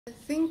I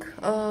think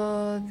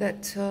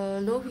that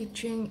Lo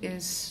Hui-jing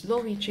is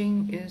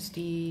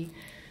the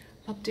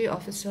update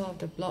officer of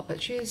the blog,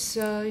 but she is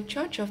in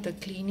charge of the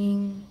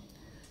cleaning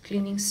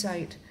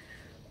site.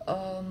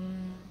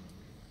 Um,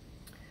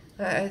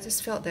 I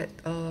just felt that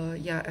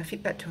yeah, I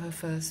feedback to her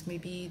first.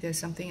 Maybe there's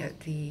something at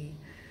the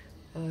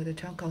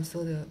town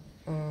council that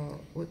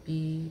would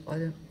be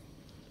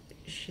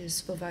she's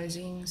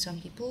supervising some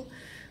people,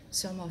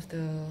 some of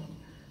the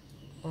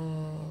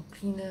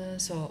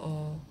cleaners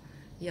or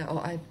yeah,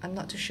 or I'm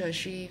not too sure.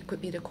 She could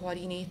be the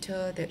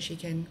coordinator, that she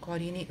can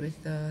coordinate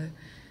with the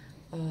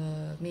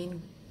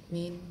main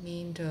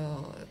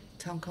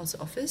town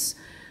council office.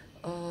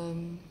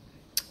 Um,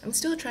 I'm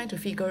still trying to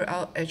figure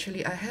out.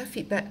 Actually, I have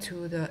feedback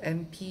to the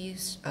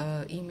MP's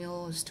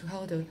email as to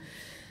how the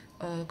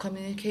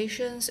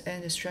communications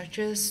and the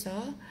structures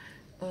are.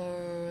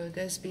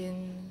 There's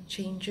been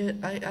changes.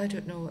 I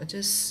don't know.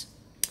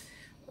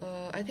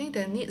 I think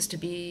there needs to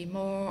be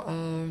more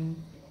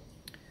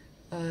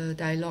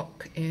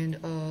dialogue and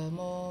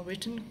more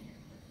written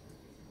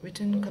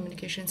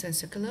communications and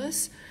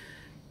circulars.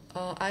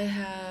 I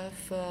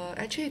have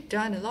actually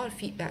done a lot of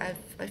feedback.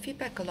 I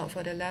feedback a lot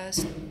for the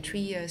last 3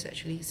 years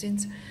actually,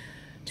 since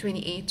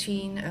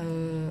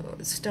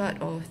 2018, start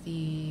of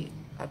the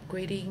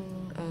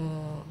upgrading,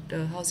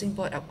 the housing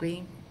board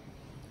upgrading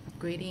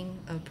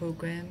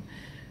program,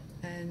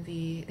 and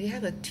they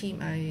have a team.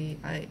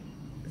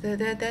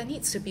 There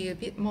needs to be a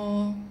bit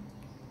more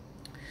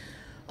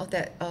of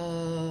that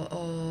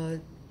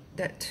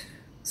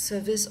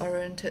service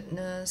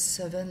orientedness,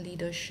 servant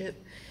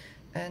leadership,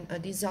 and a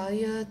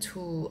desire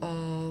to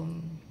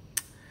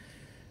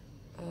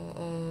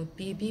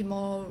be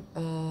more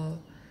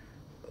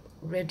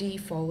ready,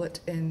 forward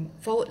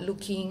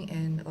looking,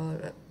 and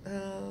a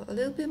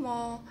little bit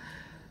more,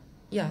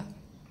 yeah,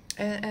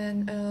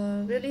 and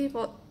really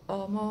more,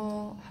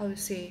 how to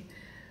say.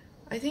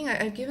 I think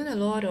I've given a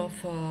lot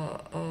of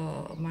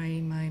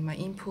my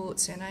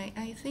inputs, and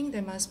I think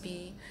there must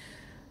be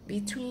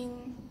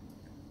between,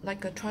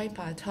 like a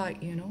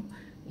tripartite,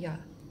 yeah,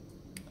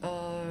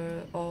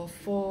 or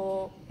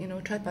for,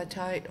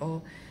 tripartite,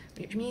 or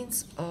which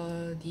means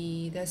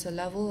there's a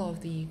level of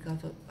the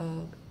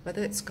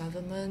whether it's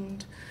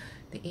government,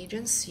 the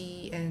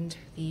agency, and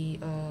the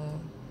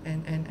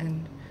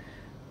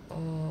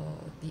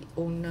the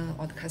owner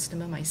or the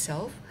customer,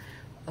 myself.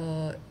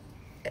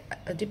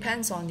 It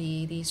depends on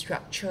the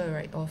structure,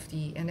 right, of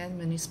the, and then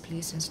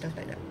municipalities and stuff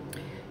like that.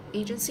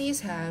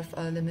 Agencies have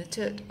a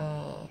limited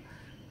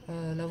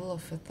level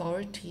of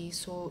authority,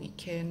 so it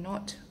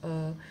cannot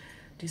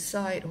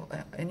decide or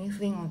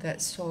anything of that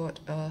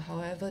sort.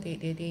 However,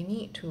 they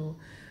need to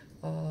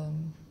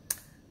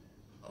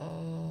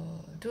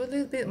do a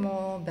little bit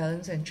more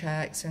balance and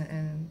checks,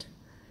 and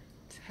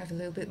have a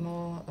little bit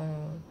more.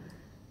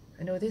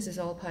 I know this is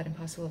all part and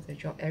parcel of their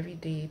job every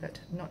day, but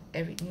not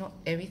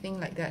everything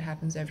like that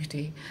happens every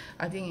day.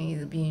 I think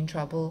it'll be in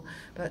trouble.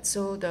 But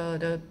so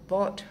the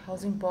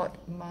housing board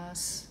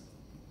must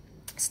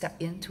step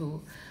in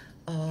to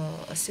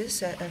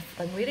assist.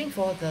 I'm waiting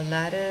for the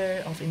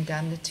letter of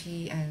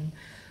indemnity, and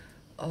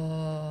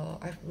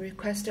I've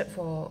requested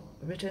for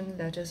written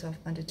letters of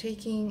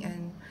undertaking,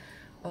 and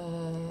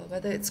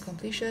whether it's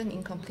completion,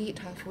 incomplete,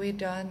 halfway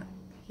done.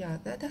 Yeah,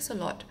 that's a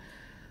lot.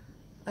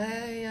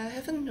 I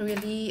haven't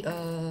really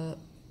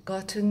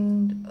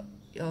gotten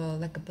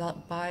like a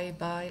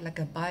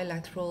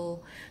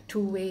bilateral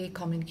two-way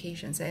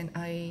communications, and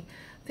I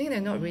think they're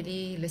not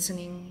really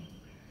listening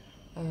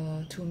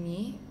to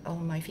me or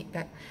my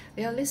feedback.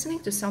 They are listening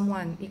to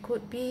someone. It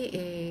could be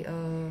a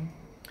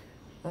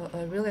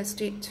real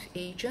estate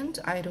agent.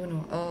 I don't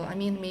know. I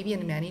mean, maybe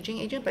a managing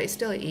agent, but it's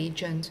still an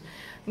agent,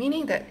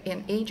 meaning that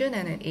an agent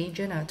and an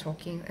agent are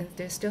talking, and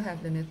they still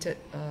have limited,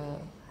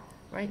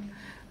 right?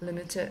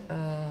 Limited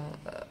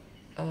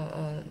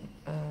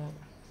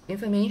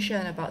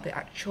information about the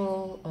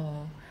actual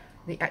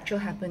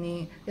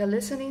happening. They're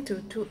listening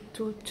to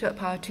two third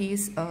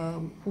parties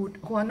who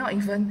are not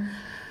even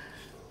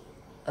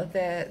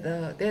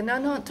they're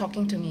not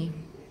talking to me,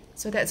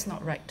 so that's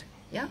not right.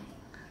 Yeah.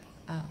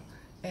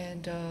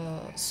 And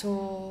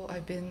so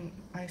I've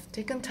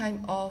taken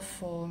time off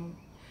for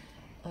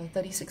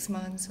 36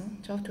 months,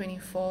 12,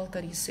 24,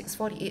 36,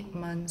 48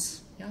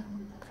 months. Yeah,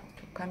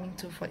 coming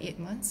to 48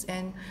 months,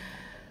 and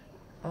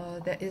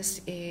there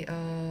is a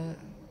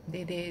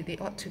they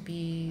ought to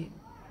be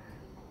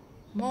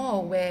more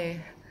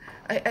aware.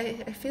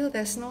 I feel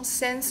there's no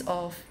sense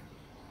of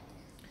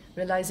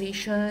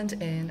realization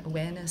and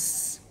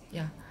awareness.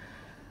 Yeah,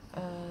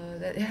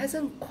 that it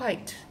hasn't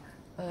quite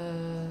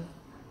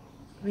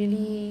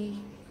really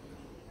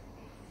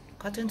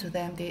gotten to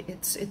them.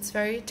 It's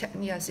very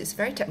yes, it's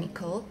very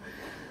technical.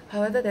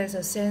 However, there's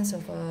a sense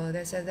of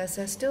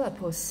there's still a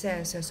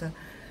process.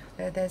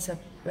 Where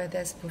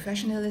there's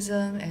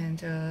professionalism, and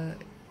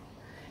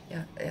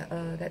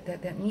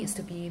that needs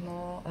to be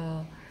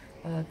more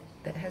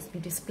that has to be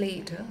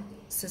displayed.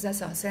 So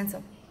there's a sense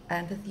of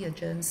empathy,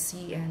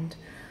 urgency, and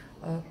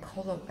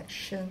call of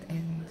action,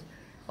 and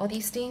all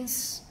these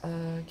things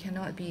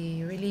cannot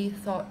be really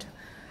thought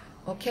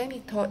or can be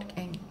taught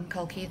and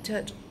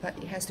inculcated, but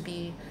it has to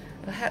be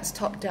perhaps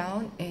top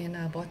down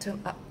and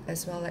bottom up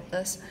as well, like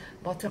us.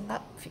 Bottom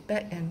up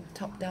feedback and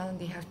top down,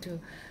 they have to,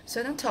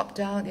 certain top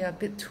down they are a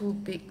bit too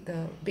big,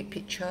 the big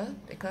picture,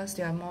 because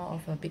they are more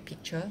of a big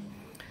picture.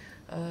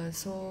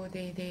 So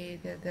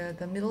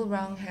the middle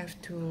round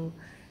have to,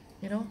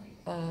 you know,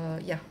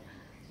 yeah,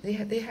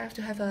 they have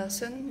to have a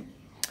certain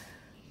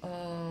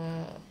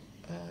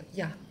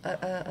yeah,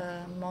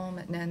 a more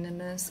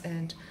magnanimous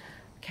and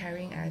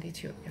caring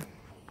attitude. Yeah,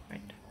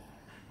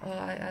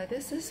 right.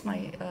 This is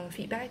my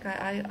feedback.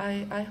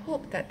 I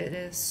hope that it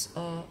is.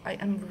 I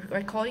am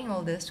recording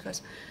all this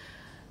because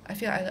I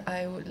feel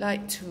I would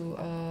like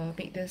to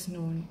make this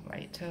known,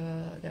 right?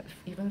 That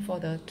even for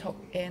the top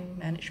end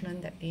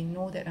management, that they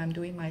know that I'm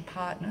doing my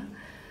part.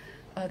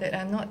 That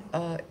I'm not.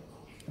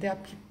 There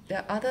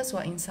are others who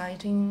are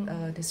inciting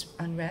this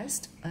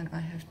unrest, and I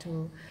have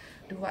to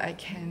do what I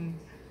can,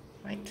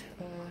 right?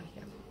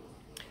 Yeah.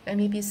 There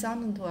may be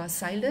some who are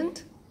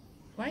silent,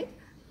 right,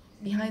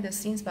 behind the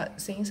scenes, but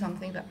saying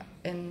something, but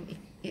and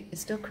it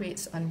still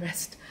creates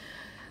unrest.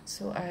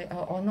 So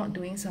or not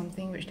doing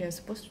something which they're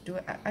supposed to do.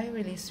 I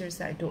really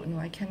seriously, I don't know.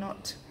 I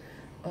cannot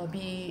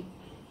be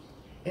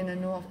in the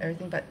know of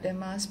everything, but there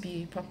must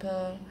be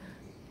proper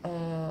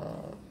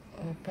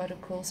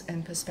protocols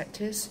and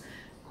perspectives.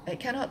 It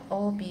cannot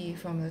all be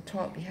from the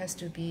top. It has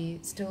to be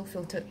still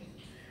filtered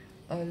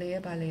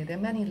layer by layer. There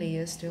are many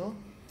layers still.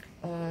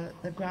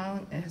 The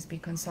ground has been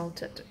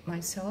consulted,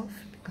 myself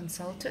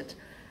consulted,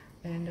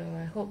 and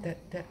I hope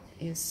that that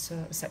is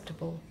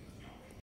acceptable.